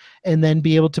unfolding, and then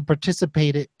be able to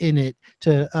participate in it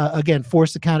to, again,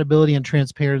 force accountability and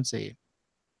transparency.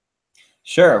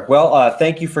 Sure. Well,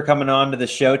 thank you for coming on to the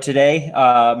show today,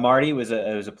 Marty. It was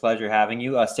a pleasure having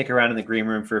you. Stick around in the green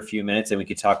room for a few minutes, and we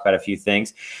could talk about a few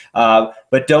things.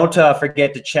 But don't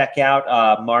forget to check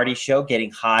out Marty's show, Getting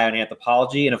High on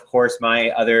Anthropology, and of course my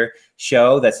other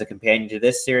show that's a companion to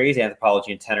this series,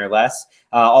 Anthropology in 10 or Less.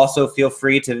 Also, feel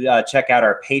free to check out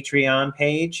our Patreon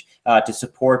page to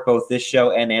support both this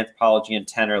show and Anthropology in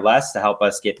 10 or Less to help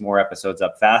us get more episodes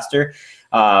up faster.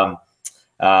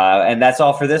 And that's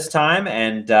all for this time.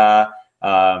 And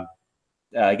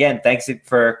again, thanks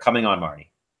for coming on,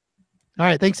 Marty. All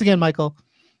right. Thanks again, Michael.